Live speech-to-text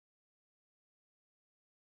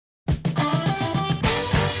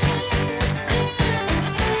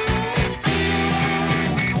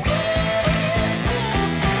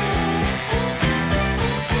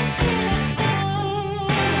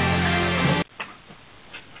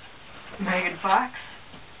Megan Fox.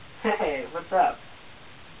 Hey, what's up?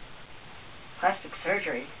 Plastic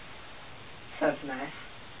surgery? Sounds nice.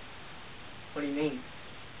 What do you mean?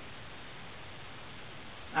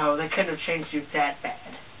 Oh, they couldn't have changed you that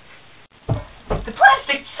bad. The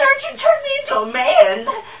plastic surgeon turned me into a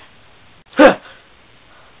man!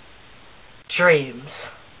 Dreams.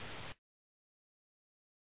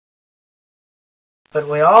 But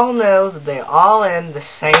we all know that they all end the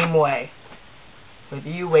same way. With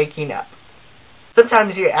you waking up.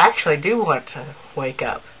 Sometimes you actually do want to wake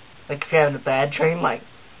up. Like if you're having a bad dream, like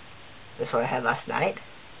this one I had last night.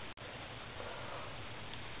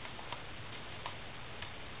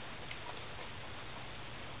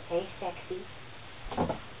 Hey, sexy.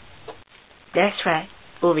 That's right.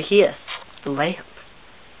 Over here. The lamp.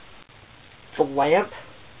 The lamp?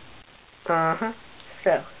 Uh-huh.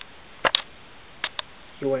 So,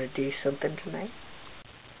 you want to do something tonight?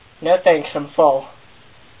 No thanks, I'm full.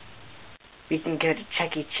 We can go to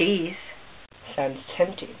Chuck E. Cheese. Sounds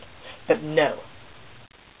tempting, but no.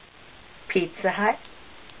 Pizza Hut?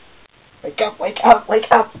 Wake up, wake up,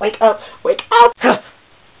 wake up, wake up, wake up!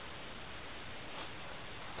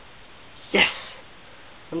 Yes!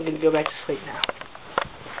 I'm gonna go back to sleep now.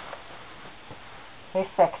 Hey,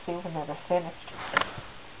 sexy, we're never finished.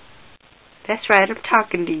 That's right, I'm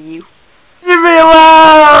talking to you. Leave me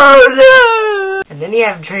alone! And then you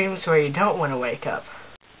have dreams where you don't want to wake up.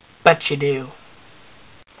 But you do.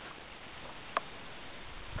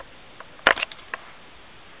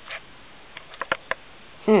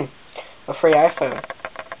 A free iPhone.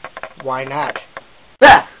 Why not?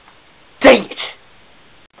 Ah! Dang it!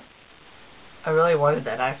 I really wanted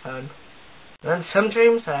that iPhone. And then some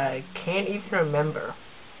dreams I can't even remember.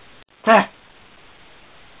 Ah!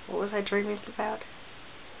 What was I dreaming about?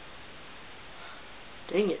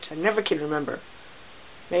 Dang it, I never can remember.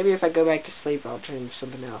 Maybe if I go back to sleep, I'll dream of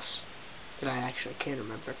something else that I actually can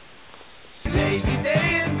remember. Lazy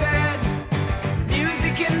day in bed,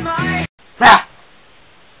 music in my... Ah!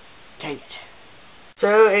 Dang it.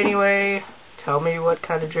 So, anyway, tell me what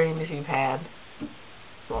kind of dreams you've had.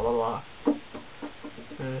 Blah, blah, blah.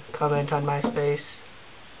 Comment on MySpace,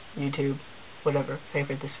 YouTube, whatever.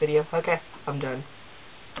 Favorite this video. Okay, I'm done.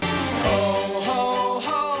 Ho, ho,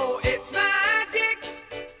 ho, it's magic,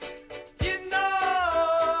 you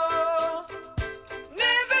know.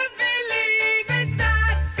 Never believe it's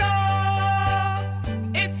not so.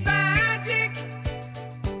 It's magic,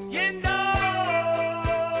 you know.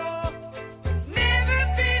 Never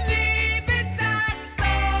believe it's not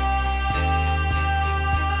so.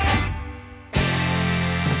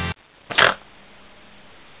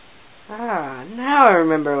 Ah, now I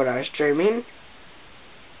remember what I was dreaming.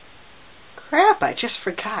 Crap, I just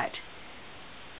forgot.